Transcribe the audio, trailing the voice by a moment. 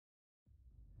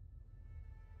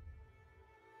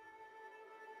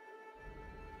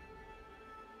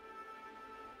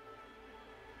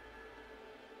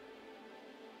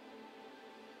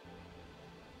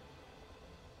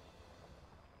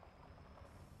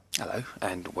Hello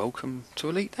and welcome to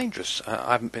Elite Dangerous.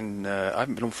 I haven't been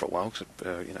on for a while because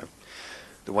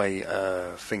the way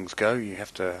things go, you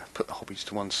have to put the hobbies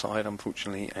to one side,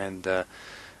 unfortunately, and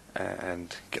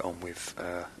get on with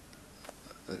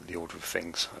the order of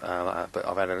things. But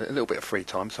I've had a little bit of free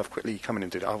time, so I've quickly come in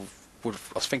and did it. I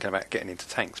was thinking about getting into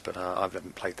tanks, but I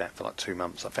haven't played that for like 2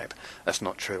 months. In fact, that's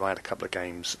not true. I had a couple of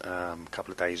games a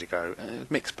couple of days ago. It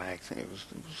was mixed bag. It was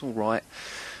all right.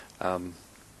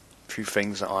 Few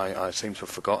things that I seem to have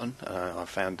forgotten. I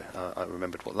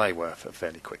remembered what they were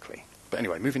fairly quickly. But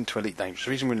anyway, moving to Elite Dangerous.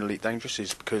 The reason we're in Elite Dangerous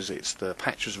is because the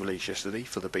patch was released yesterday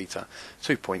for the beta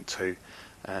 2.2,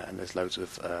 and there's loads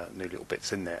of new little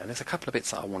bits in there. And there's a couple of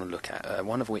bits that I want to look at.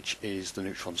 One of which is the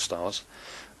Neutron stars.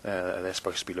 They're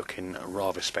supposed to be looking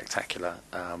rather spectacular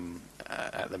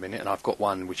at the minute, and I've got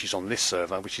one which is on this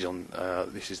server, which is on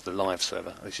this is the live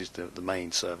server. This is the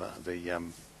main server.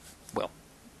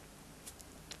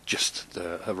 Just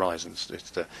the horizons.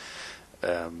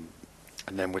 And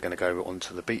then we're going to go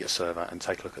onto the beta server and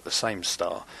take a look at the same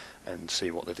star and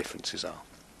see what the differences are.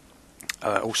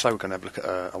 Also, we're going to have a look at.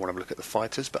 I want to look at the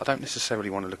fighters, but I don't necessarily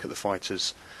want to look at the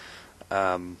fighters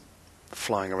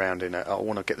flying around in. I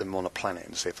want to get them on a planet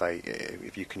and see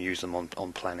if you can use them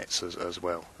on planets as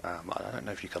well. I don't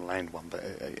know if you can land one, but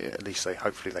at least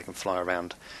hopefully they can fly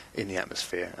around in the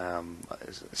atmosphere.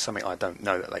 It's something I don't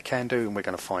know that they can do, and we're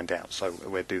going to find out. So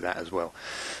we'll do that as well.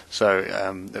 So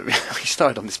we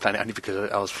started on this planet only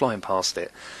because I was flying past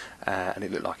it, and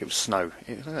it looked like it was snow.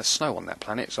 There's snow on that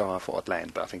planet, so I thought I'd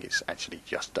land, but I think it's actually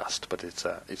just dust. But it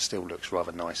still looks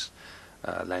rather nice.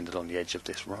 Landed on the edge of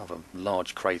this rather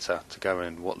large crater to go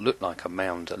in what looked like a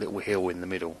mound, a little hill in the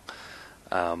middle.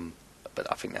 But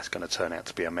I think that's going to turn out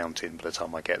to be a mountain by the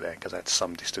time I get there, because that's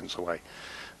some distance away.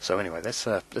 So anyway, let's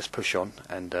push on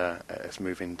and let's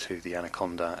move into the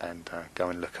Anaconda and go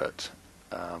and look at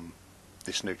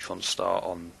this neutron star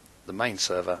on the main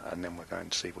server, and then we're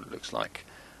going to see what it looks like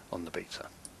on the beta.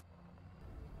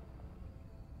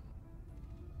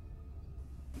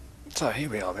 So here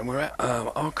we are then, we're at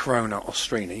our Corona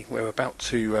Austrini. We're about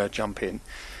to jump in.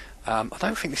 I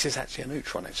don't think this is actually a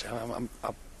neutron, actually.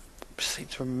 I seem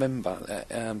to remember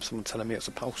someone telling me it's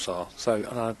a pulsar,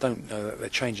 and I don't know that they're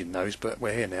changing those, but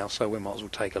we're here now, so we might as well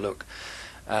take a look.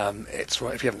 It's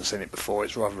right, if you haven't seen it before,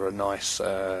 it's rather a nice,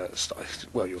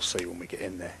 well, you'll see when we get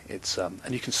in there. It's and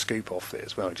you can scoop off it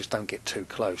as well, just don't get too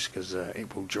close, because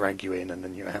it will drag you in and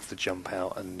then you have to jump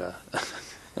out and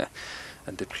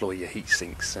and deploy your heat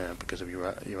sinks because of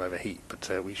your overheat,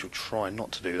 but we shall try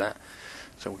not to do that.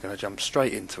 So we're going to jump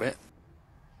straight into it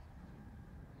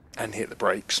and hit the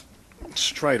brakes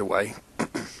straight away.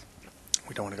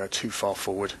 We don't want to go too far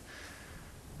forward.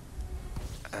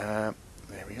 There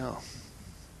we are.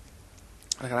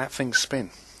 Look at that thing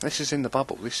spin. This is in the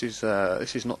bubble. This is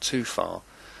not too far.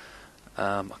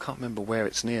 I can't remember where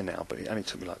it's near now, but it only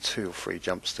took me like 2 or 3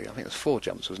 jumps to. I think it was 4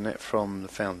 jumps, wasn't it, from the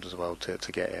Founders World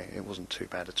to get here. It wasn't too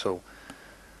bad at all.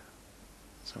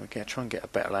 So we're going to try and get a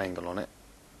better angle on it.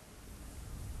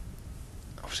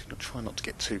 Obviously, we'll try not to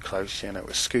get too close. You know,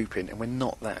 we're scooping, and we're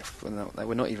not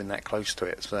even that close to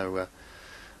it. So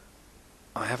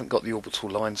I haven't got the orbital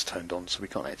lines turned on, so we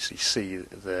can't actually see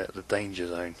the danger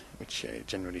zone, which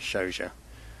generally shows you.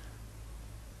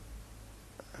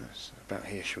 About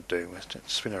here should do. We'll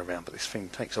spin her around, but this thing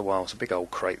takes a while. It's a big old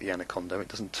crate, the Anaconda. It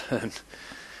doesn't turn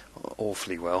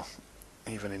awfully well,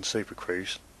 even in Super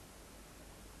Cruise.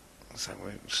 So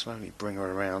we'll slowly bring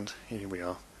her around. Here we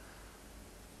are.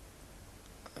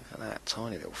 Look at that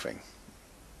tiny little thing.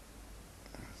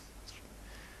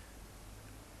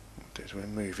 What we'll do is we'll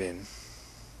move in.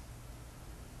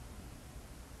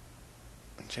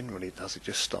 And generally it does, it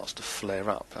just starts to flare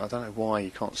up. I don't know why you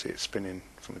can't see it spinning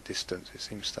from a distance. It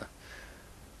seems to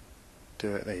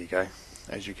do it. There you go.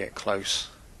 As you get close,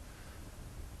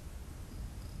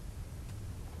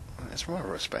 it's rather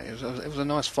respect. It was a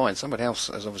nice find. Somebody else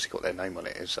has obviously got their name on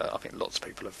it. I think lots of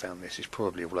people have found this. It's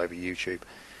probably all over YouTube.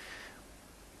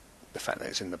 The fact that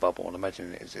it's in the bubble, I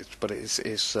imagine it is. But it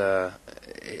is a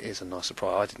nice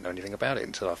surprise. I didn't know anything about it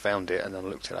until I found it, and then I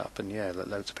looked it up, and yeah,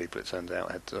 loads of people, it turns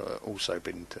out, had also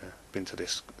been to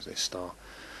this star,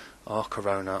 our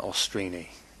Corona Austrini.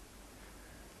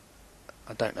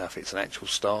 I don't know if it's an actual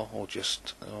star or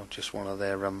just one of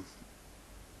their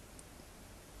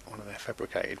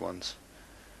fabricated ones,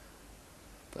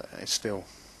 but it's still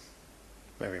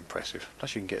very impressive.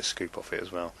 Plus, you can get a scoop off it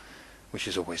as well, which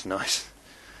is always nice.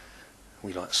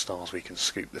 We like stars we can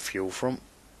scoop the fuel from.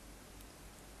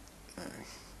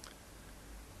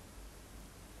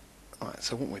 Right,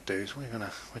 so what we'll do is we'll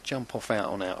jump off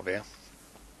out of here.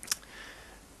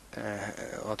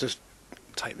 I'll just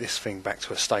take this thing back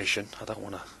to a station. I don't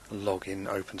want to log in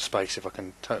open space if I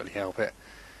can totally help it.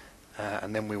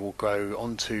 And then we will go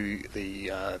onto the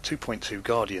 2.2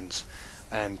 Guardians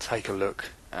and take a look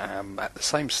at the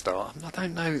same star. I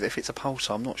don't know if it's a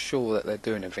pulsar. I'm not sure that they're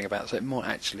doing anything about it, so it might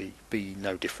actually be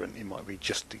no different. It might be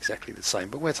just exactly the same,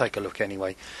 but we'll take a look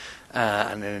anyway.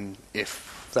 And then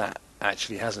if that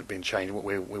actually hasn't been changed,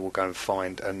 we will go and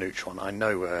find a neutron. I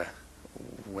know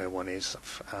where one is,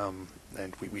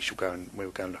 and we shall go and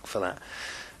we'll go and look for that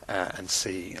and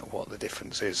see what the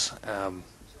difference is,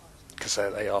 because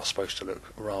they are supposed to look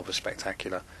rather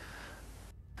spectacular.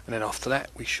 And then after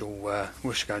that, we shall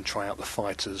go and try out the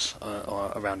fighters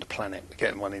around the planet,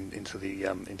 get one into the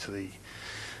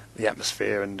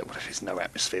atmosphere, and well, there's no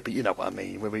atmosphere, but you know what I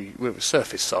mean. We're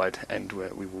surface side, and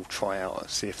we will try out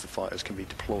see if the fighters can be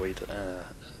deployed.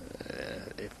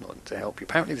 If not, to help you.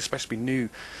 Apparently, there's supposed to be new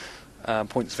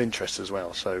points of interest as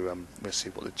well, so we'll see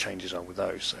what the changes are with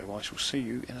those. So I shall see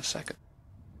you in a second.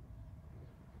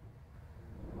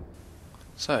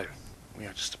 So we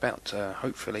are just about to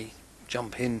hopefully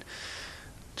jump in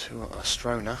to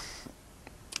Astrona.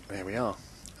 There we are.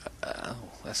 Oh,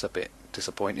 that's a bit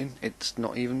disappointing. It's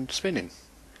not even spinning.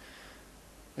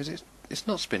 Is it? It's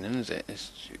not spinning, is it?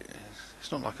 It's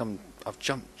not like I've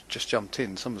just jumped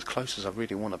in. Some as close as I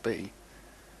really want to be.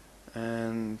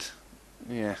 And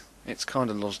yeah, it's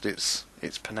kind of lost its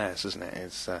panache, isn't it?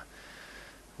 It's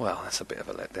well, that's a bit of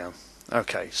a letdown.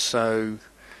 Okay, so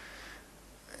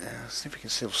let's see if we can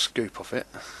still scoop off it.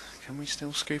 Can we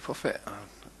still scoop off it?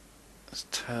 Let's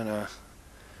turn her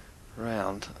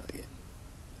round.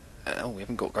 Oh, we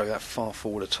haven't got to go that far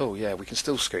forward at all. Yeah, we can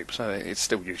still scoop, so it's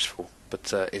still useful,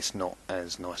 but it's not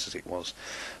as nice as it was.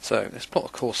 So let's plot a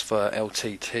course for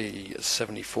LTT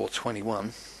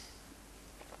 7421.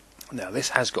 Now this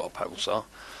has got a pulsar.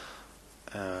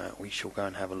 We shall go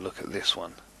and have a look at this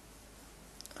one.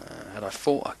 Had I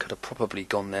thought, I could have probably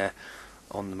gone there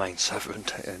on the main server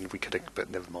and we could have, but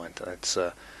never mind. It's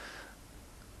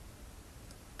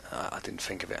I didn't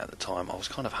think of it at the time.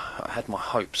 I had my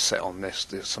hopes set on this.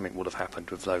 Something would have happened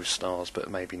with those stars,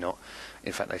 but maybe not.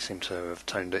 In fact, they seem to have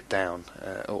toned it down,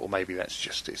 or maybe it's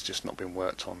just not been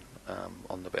worked on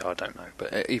the bit. I don't know.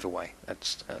 But either way,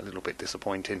 that's a little bit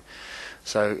disappointing.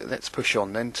 So let's push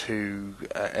on then to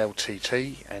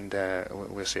LTT, and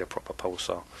we'll see a proper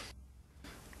pulsar.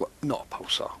 Well, not a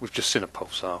pulsar. We've just seen a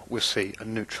pulsar. We'll see a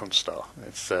neutron star.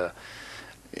 It's yeah.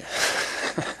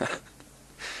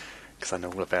 Because I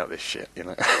know all about this shit, you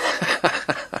know.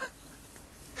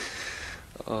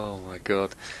 Oh my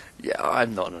god. Yeah,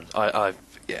 I'm not.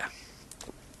 Yeah.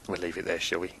 We'll leave it there,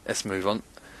 shall we? Let's move on.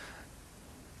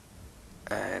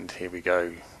 And here we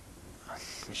go.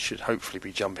 We should hopefully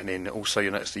be jumping in. Also,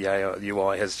 you notice the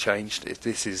UI has changed.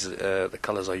 This is the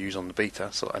colours I use on the beta,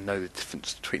 so I know the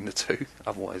difference between the two.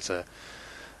 Otherwise,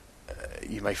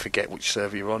 you may forget which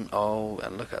server you're on. Oh,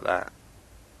 and look at that.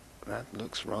 That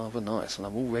looks rather nice, and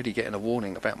I'm already getting a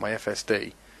warning about my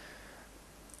FSD.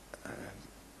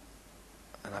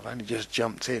 And I've only just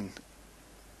jumped in.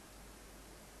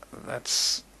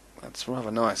 That's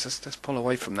rather nice. Let's pull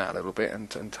away from that a little bit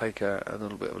and take a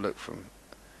little bit of a look from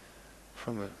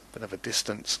a bit of a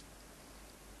distance,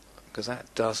 because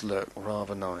that does look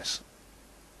rather nice.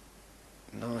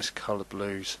 Nice coloured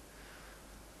blues.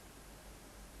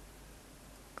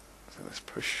 So let's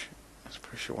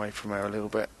push away from her a little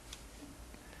bit.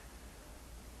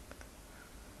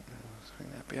 I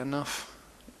think that'd be enough.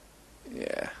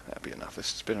 Yeah, that'd be enough. Let's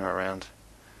spin her around.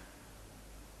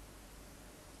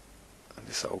 And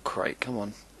this old crate, come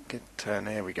on, get turn.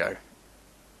 There we go.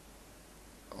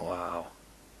 Wow.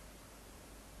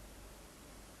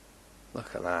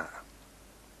 Look at that.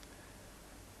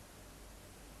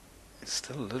 It's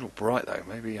still a little bright though.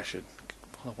 Maybe I should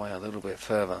pull away a little bit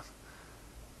further.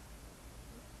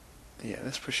 Yeah,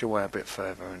 let's push away a bit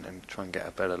further and try and get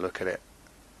a better look at it.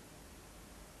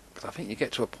 Because I think you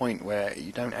get to a point where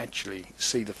you don't actually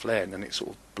see the flare, and then it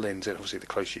sort of blends in. Obviously, the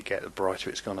closer you get, the brighter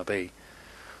it's going to be.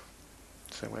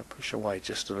 So we'll push away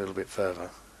just a little bit further.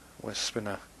 We'll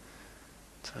turn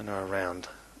her around,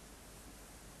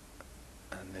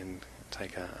 and then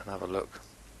take another look.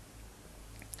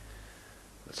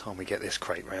 By the time we get this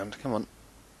crate round, come on,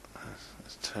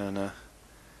 let's turn her.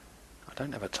 I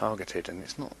don't have a targeted, and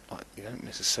it's not like you don't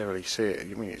necessarily see it.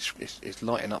 You mean it's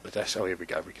lighting up the dash. Oh, here we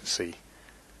go. We can see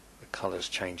the colours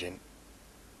changing.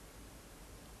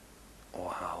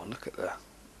 Wow, look at that.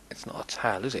 It's not a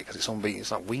tail, is it? Because it's on beat.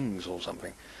 It's like wings or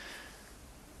something.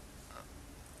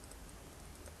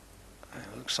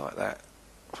 It looks like that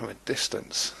from a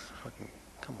distance.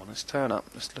 Come on, let's turn up.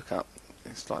 Let's look up.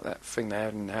 It's like that thing they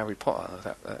had in Harry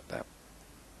Potter.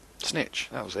 Snitch,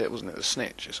 that was it, wasn't it? The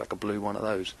snitch. It's like a blue one of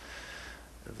those,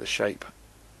 of the shape.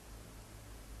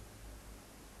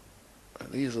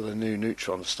 These are the new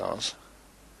neutron stars.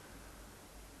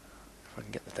 If I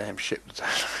can get the damn ship to turn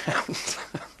around.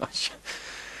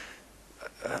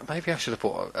 Maybe I should have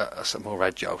bought a more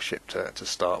agile ship to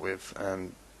start with.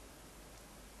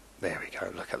 There we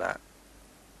go, look at that.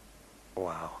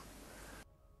 Wow.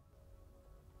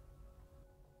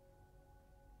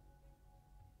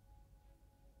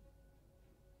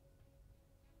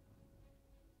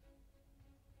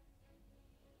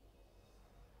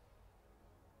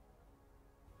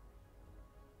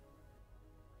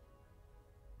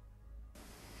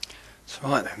 So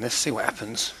right then, let's see what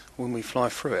happens when we fly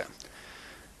through it.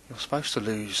 You're supposed to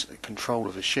lose control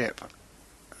of the ship.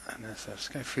 And let's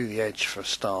go through the edge for a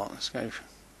start.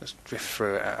 Let's drift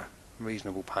through it at a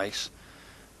reasonable pace.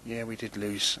 Yeah, we did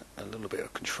lose a little bit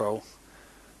of control.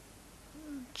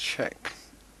 Check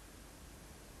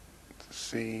to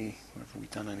see whether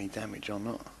we've done any damage or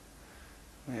not.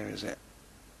 Where is it?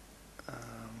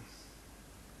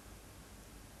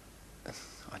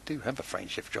 I do have a frame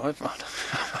shift drive. I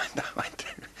know I do.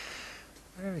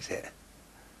 Where is it?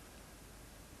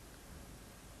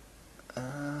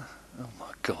 Oh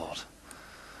my god.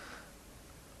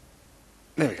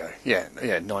 There we go. Yeah,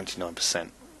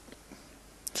 99%.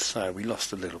 So we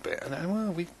lost a little bit, and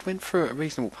well, we went through at a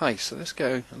reasonable pace. So let's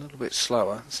go a little bit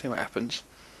slower and see what happens.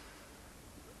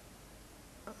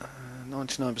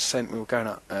 99%. We were going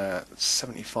up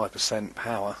 75%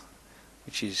 power,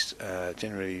 which is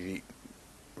generally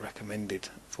recommended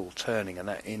for turning, and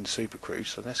that in Super Cruise.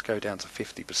 So let's go down to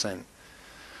 50%.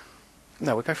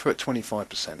 No, we'll go through at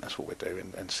 25%. That's what we'll do,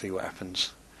 and see what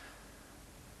happens.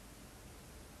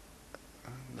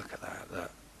 Look at that.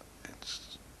 Look, it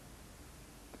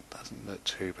doesn't look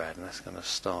too bad, and that's going to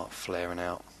start flaring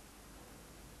out.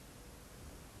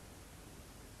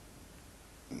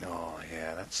 Oh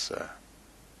yeah, that's there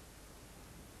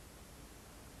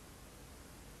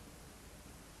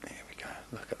we go.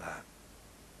 Look at that.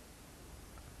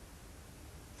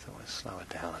 So we'll slow it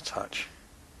down a touch.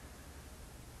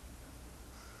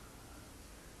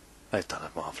 They've done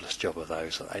a marvellous job of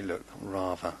those. They look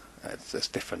rather... It's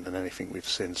different than anything we've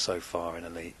seen so far in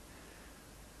Elite.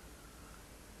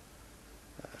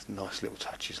 Nice little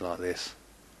touches like this.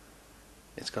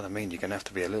 It's going to mean you're going to have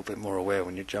to be a little bit more aware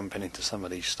when you're jumping into some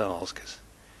of these stars, because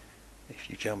if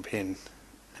you jump in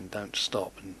and don't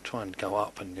stop and try and go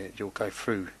up, and you'll go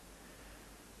through...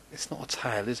 It's not a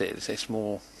tail, is it? It's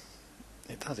more...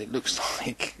 It looks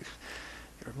like...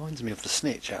 It reminds me of the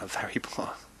snitch out of Harry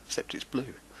Potter, except it's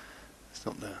blue.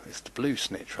 It's the blue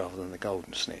snitch rather than the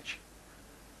golden snitch.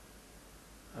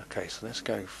 Okay, so let's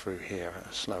go through here at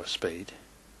a slower speed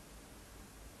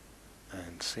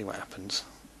and see what happens.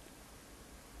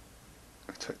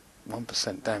 I took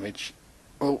 1% damage.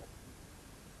 Oh,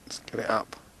 let's get it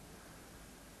up.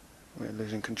 We're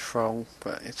losing control,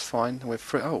 but it's fine. We're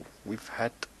free. Oh, we've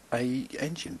had a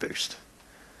engine boost.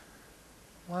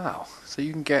 Wow! So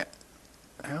you can get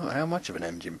how much of an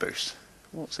engine boost?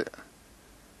 What's it?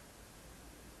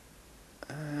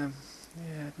 Yeah,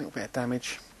 a little bit of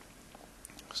damage.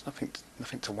 There's nothing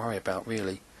to worry about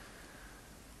really.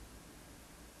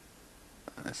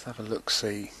 Let's have a look,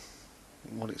 see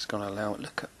what it's going to allow.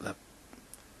 Look at the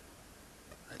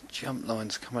jump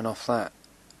lines coming off that.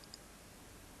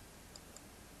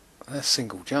 They're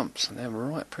single jumps, and they're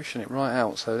right pushing it right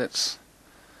out. So that's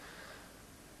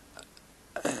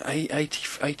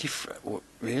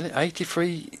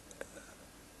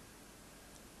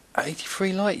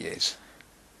 83 light years.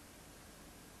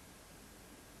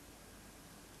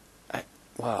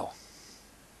 Wow,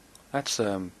 that's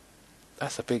a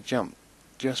big jump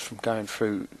just from going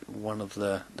through one of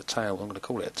the tails. I'm going to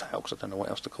call it a tail because I don't know what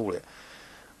else to call it,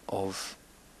 of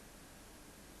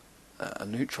a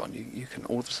neutron. You can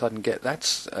all of a sudden get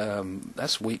that's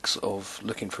weeks of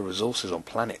looking for resources on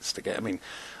planets to get. I mean,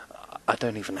 I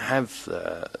don't even have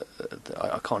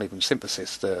I can't even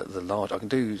synthesis the large. I can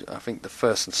do, I think, the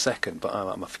first and second, but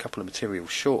I'm a couple of materials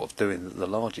short of doing the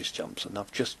largest jumps, and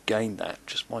I've just gained that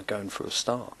just by going through a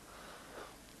star.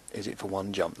 Is it for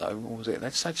one jump though, or is it?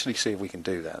 Let's actually see if we can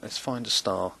do that. Let's find a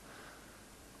star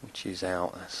which is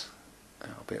out. That's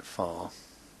out a bit far.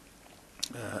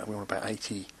 We're on about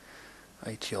 80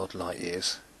 odd light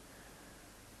years.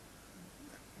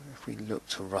 If we look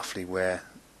to roughly where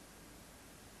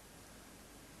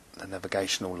the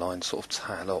navigational lines sort of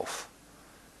tail off,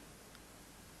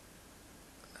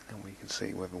 and then we can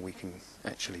see whether we can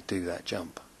actually do that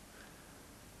jump.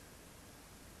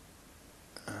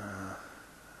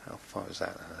 How far is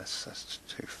that? That's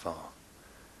too far.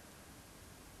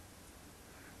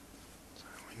 So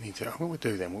we need to. What we'll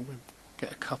do then? We'll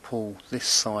get a couple this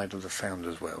side of the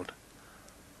Founder's World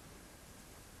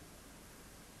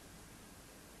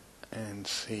and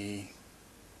see.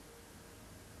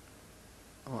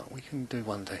 Alright, we can do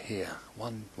one to here.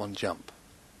 One jump.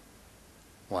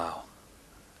 Wow.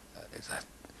 Is that?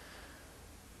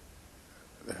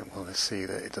 Well, let's see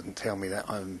that it doesn't tell me that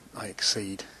I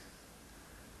exceed.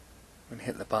 I'm going to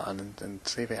hit the button and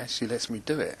see if it actually lets me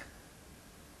do it.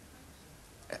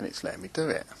 And it's letting me do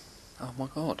it. Oh my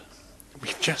god.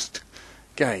 We've just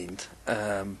gained.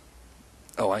 Oh,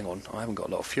 hang on. I haven't got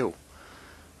a lot of fuel.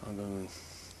 I'm going to.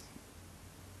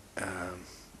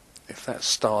 If that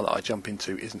star that I jump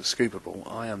into isn't scoopable,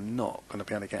 I am not going to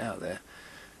be able to get out there.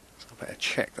 So I better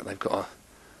check that they've got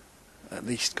at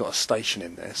least got a station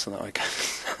in there so that I can.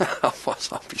 Otherwise,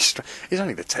 I'll be straight. It's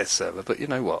only the test server, but you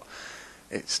know what?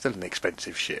 It's still an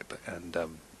expensive ship, and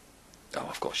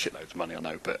I've got shitloads of money, I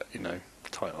know, but you know,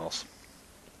 tight arse.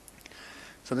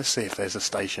 So let's see if there's a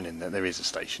station in there. There is a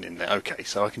station in there. Okay,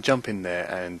 so I can jump in there,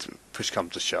 and push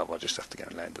comes to shove, I just have to go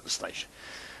and land at the station.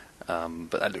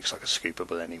 But that looks like a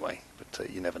scoopable anyway, but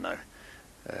you never know.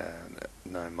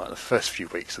 No, the first few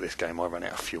weeks of this game I ran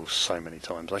out of fuel so many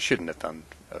times. I shouldn't have done,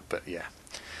 but yeah,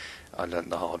 I learnt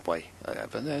the hard way.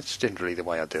 But that's generally the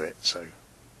way I do it, so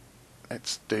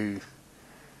let's do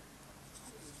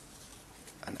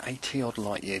an 80 odd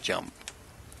light year jump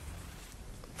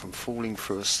from falling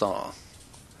through a star.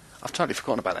 I've totally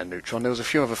forgotten about that Neutron. There was a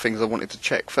few other things I wanted to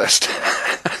check first.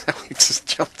 We just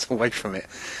jumped away from it.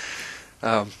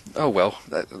 Oh well,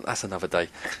 that's another day.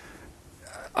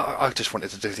 I just wanted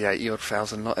to do the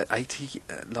 80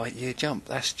 light year jump.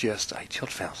 That's just 80 odd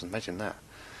thousand. Imagine that.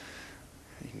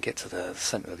 You can get to the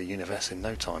centre of the universe in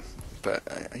no time. But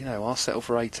you know, I'll settle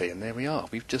for 80, and there we are.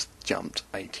 We've just jumped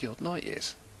 80 odd light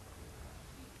years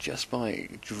just by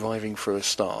driving through a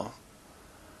star.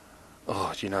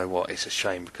 Oh, do you know what? It's a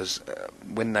shame because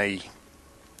when they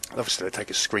obviously they take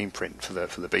a screen print for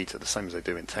the beta, the same as they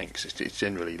do in tanks. It's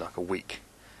generally like a week.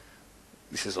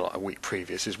 This is like a week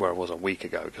previous. This is where I was a week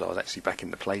ago because I was actually back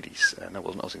in the Pleiades, and I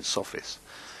was in Sophis,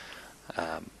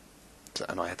 and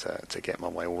I had to get my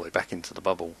way all the way back into the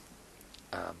bubble.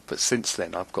 But since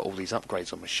then, I've got all these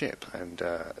upgrades on my ship, and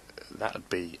that would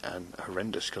be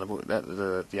horrendous. Because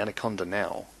the Anaconda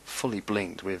now, fully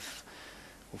blinged with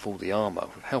all the armour,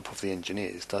 with help of the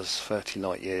engineers, does 30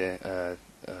 light year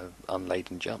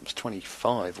unladen jumps,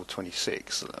 25 or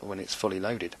 26 when it's fully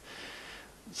loaded.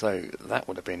 So that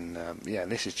would have been,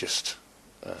 this is just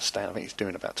standard. I think it's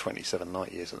doing about 27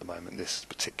 light years at the moment, this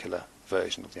particular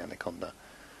version of the Anaconda.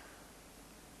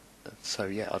 So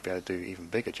yeah, I'd be able to do even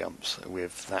bigger jumps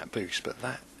with that boost, but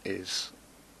that is,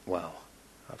 wow,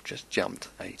 I've just jumped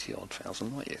 80 odd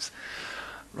thousand light years.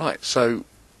 Right, so,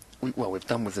 we've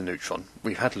done with the Neutron.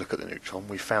 We've had a look at the Neutron.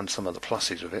 We've found some of the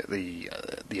pluses of it.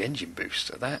 The engine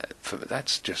boost,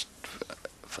 that's just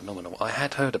phenomenal. I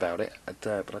had heard about it,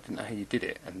 but I didn't know how you did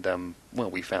it, and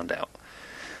we found out.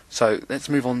 So let's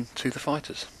move on to the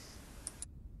fighters.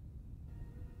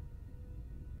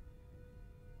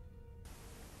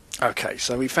 Okay,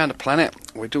 so we found a planet.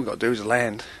 All we've got to do is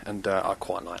land, and I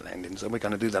quite like landing, so we're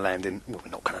going to do the landing. Well,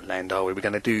 we're not going to land, are we? We're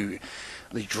going to do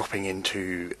the dropping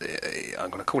into,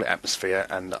 I'm going to call it atmosphere,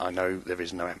 and I know there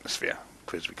is no atmosphere,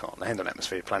 because we can't land on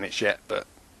atmosphere planets yet, but,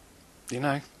 you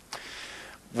know,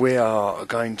 we are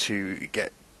going to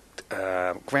get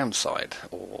ground side,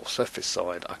 or surface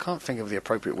side. I can't think of the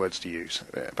appropriate words to use.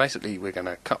 Basically, we're going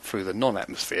to cut through the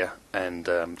non-atmosphere and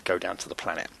go down to the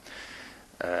planet.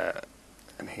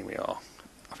 And here we are.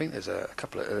 I think there's a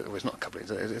couple of, well, it's not a couple of,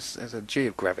 there's a G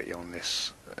of gravity on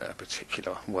this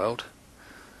particular world.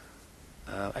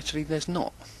 Actually, there's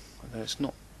not. There's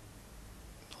not.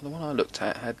 The one I looked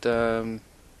at had, so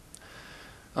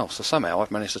somehow I've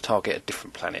managed to target a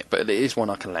different planet, but it is one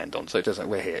I can land on, so it doesn't,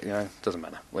 we're here, you know, it doesn't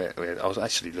matter. I was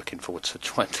actually looking forward to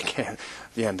trying to get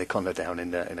the Anaconda down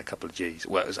in a couple of Gs.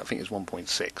 Well, I think it was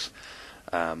 1.6.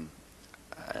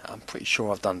 I'm pretty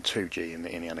sure I've done 2G in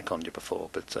the Anaconda before,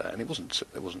 but and it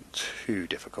wasn't too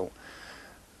difficult.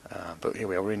 But here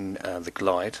we are in the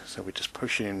glide, so we're just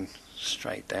pushing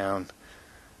straight down.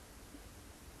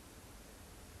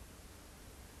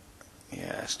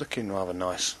 Yeah, it's looking rather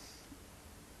nice.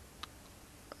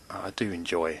 I do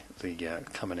enjoy the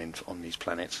coming in on these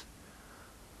planets.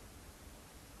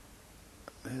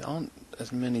 There aren't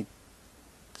as many.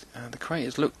 The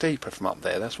craters look deeper from up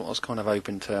there. That's what I was kind of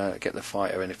hoping to get the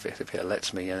fighter in if it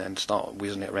lets me and start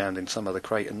whizzing it around in some of the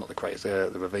craters, not the craters,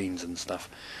 the ravines and stuff.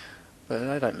 But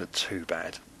they don't look too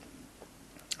bad.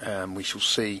 We shall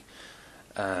see.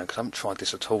 Because I haven't tried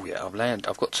this at all yet.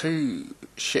 I've got 2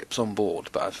 ships on board,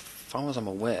 but as far as I'm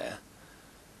aware,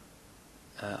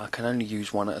 I can only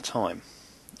use one at a time,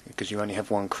 because you only have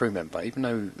one crew member. Even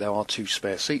though there are 2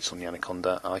 spare seats on the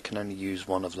Anaconda, I can only use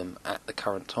one of them at the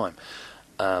current time.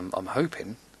 I'm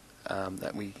hoping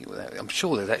I'm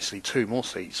sure there's actually 2 more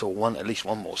seats, or at least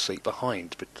one more seat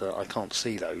behind, but I can't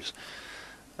see those.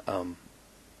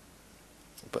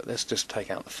 But let's just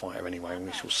take out the fighter anyway, and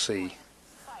we shall see.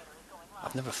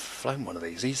 I've never flown one of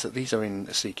these. These are in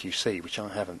CQC, which I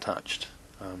haven't touched.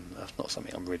 That's not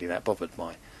something I'm really that bothered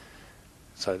by.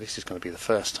 So this is going to be the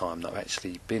first time that I've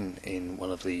actually been in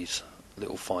one of these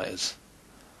little fighters.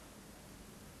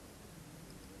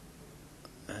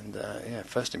 And yeah,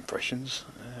 first impressions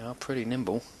are pretty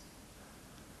nimble,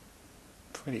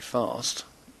 pretty fast.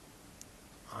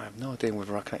 I have no idea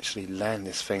whether I can actually land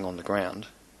this thing on the ground.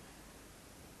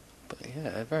 But yeah,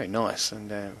 they're very nice. And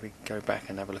we can go back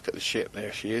and have a look at the ship.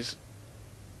 There she is.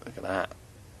 Look at that.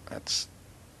 That's...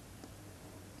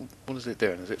 What is it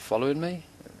doing? Is it following me?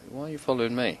 Why are you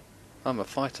following me? I'm a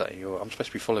fighter. I'm supposed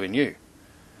to be following you.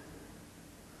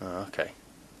 Oh, okay.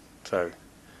 So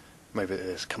maybe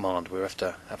there's a command. We'll have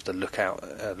to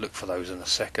look for those in a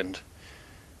second.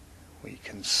 We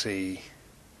can see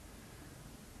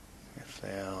if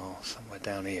they are somewhere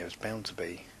down here. It's bound to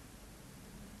be.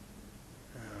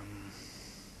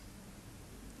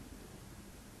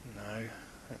 No,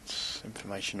 that's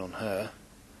information on her.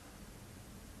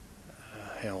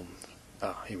 Helm.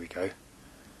 Ah, here we go.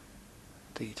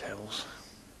 Details.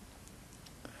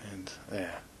 And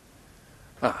there.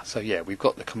 Ah, so yeah, we've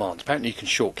got the commands. Apparently you can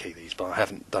shortkey these, but I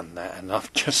haven't done that, and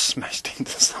I've just smashed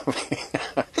into something.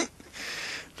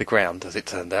 The ground, as it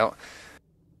turned out.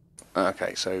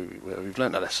 Okay, so we've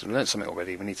learnt a lesson. We've learnt something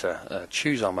already. We need to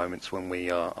choose our moments when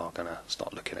we are going to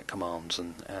start looking at commands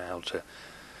and how to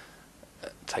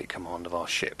take command of our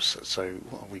ships. So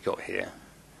what have we got here?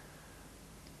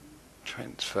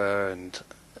 Transfer and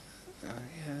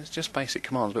yeah, it's just basic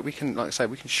commands, but we can, like I say,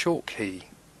 we can shortcut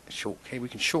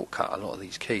a lot of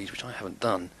these keys, which I haven't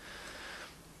done.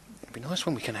 It'd be nice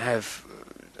when we can have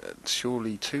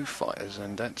surely 2 fighters,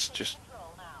 and that's just,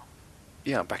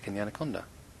 yeah, I'm back in the Anaconda.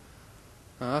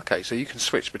 Okay, so you can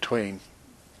switch between,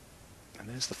 and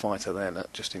there's the fighter there,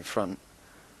 look, just in front.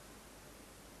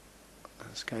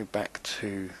 Let's go back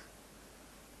to,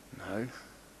 no,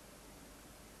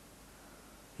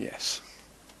 yes.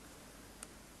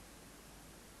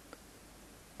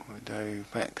 We'll go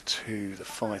back to the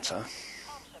fighter.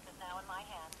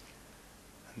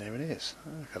 And there it is.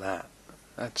 Look at that.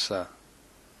 That's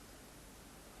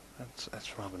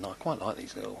rather nice. I quite like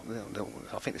these little.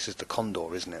 I think this is the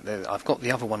Condor, isn't it? I've got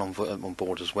the other one on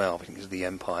board as well. I think it's the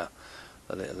Empire,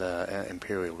 the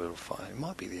Imperial little fighter. It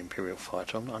might be the Imperial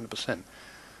fighter. I'm not 100%.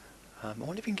 I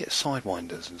wonder if you can get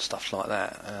sidewinders and stuff like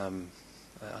that. I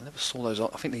never saw those. I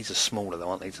think these are smaller though,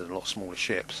 aren't they? These are a lot smaller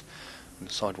ships. And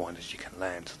the sidewinders you can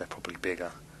land, so they're probably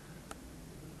bigger.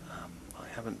 I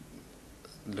haven't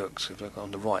looked. If you look on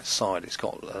the right side, it's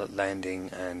got landing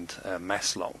and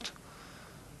mass locked.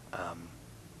 Yeah,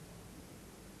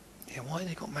 why have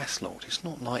they got mass locked? It's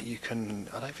not like you can.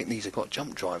 I don't think these have got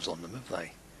jump drives on them, have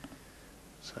they?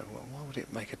 So why would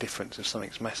it make a difference if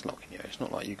something's mass locking you? It's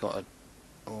not like you got a.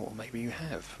 Or maybe you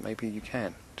have. Maybe you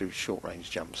can do short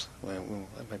range jumps. Well, we'll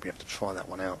maybe have to try that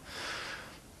one out.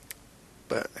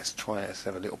 But let's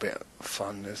have a little bit of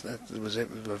fun. There was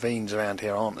ravines around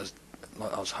here aren't as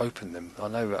like I was hoping them. I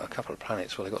know a couple of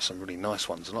planets where they've got some really nice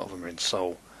ones. A lot of them are in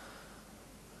Sol.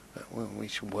 But we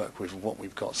should work with what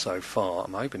we've got so far.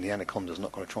 I'm hoping the Anaconda's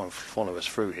not going to try and follow us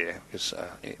through here, because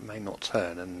it may not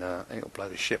turn and it'll blow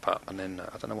the ship up, and then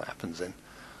I don't know what happens then.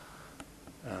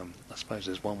 I suppose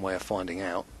there's one way of finding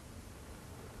out.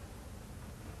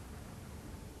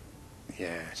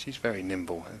 Yeah, she's very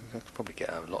nimble. I could probably get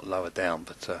her a lot lower down,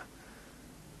 but yeah,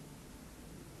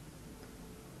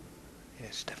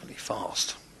 it's definitely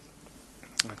fast.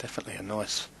 Definitely a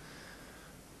nice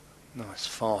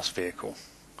fast vehicle.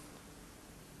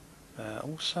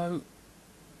 Also,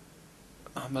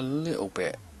 I'm a little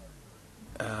bit.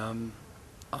 I'm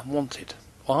wanted.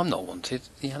 Well, I'm not wanted.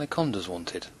 The Anaconda's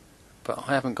wanted, but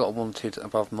I haven't got a wanted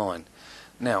above mine.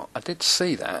 Now, I did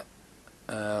see that.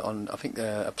 On, I think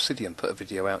Obsidian put a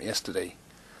video out yesterday.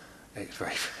 It's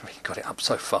he got it up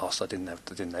so fast I didn't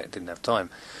have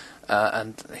time,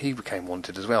 and he became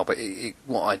wanted as well. But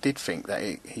what I did think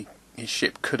that his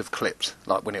ship could have clipped,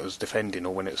 like when it was defending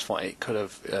or when it was fighting, it could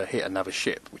have hit another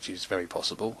ship, which is very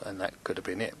possible, and that could have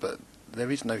been it. But there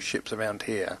is no ships around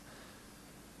here.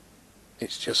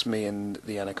 It's just me and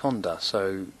the Anaconda,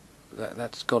 so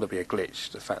that's got to be a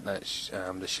glitch, the fact that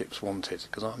the ship's wanted,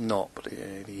 because I'm not, but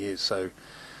he is, so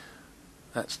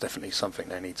that's definitely something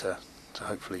they need to to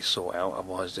hopefully sort out.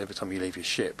 Otherwise, every time you leave your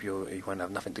ship, you won't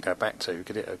have nothing to go back to.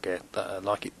 Get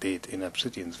like it did in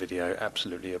Obsidian's video,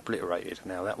 absolutely obliterated.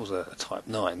 Now that was a Type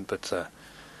 9, but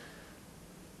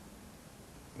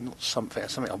not something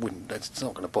I wouldn't. It's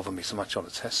not going to bother me so much on a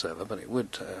test server, but it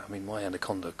would. I mean, my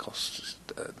Anaconda costs,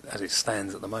 as it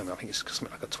stands at the moment, I think it's something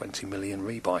like a 20 million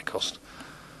rebuy cost,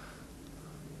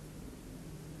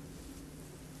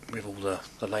 with all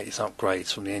the latest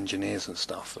upgrades from the engineers and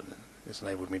stuff, and it's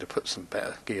enabled me to put some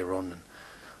better gear on. And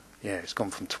yeah, it's gone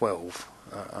from 12,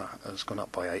 it's gone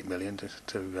up by 8 million to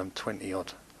 20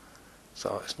 odd.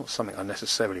 So it's not something I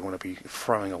necessarily want to be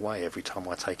throwing away every time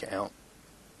I take it out.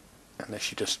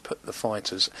 Unless you just put the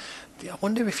fighters. I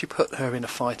wonder if you put her in a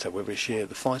fighter, whether the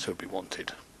fighter would be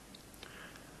wanted.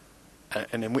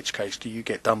 And in which case, do you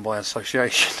get done by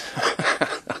association?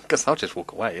 Because I'll just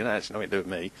walk away, it's nothing to do with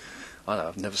me.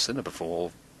 I've never seen her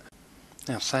before.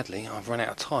 Now, sadly, I've run out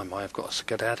of time. I have got a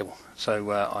skedaddle.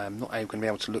 So I am not going to be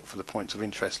able to look for the points of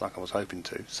interest like I was hoping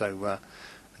to. So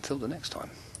until the next time.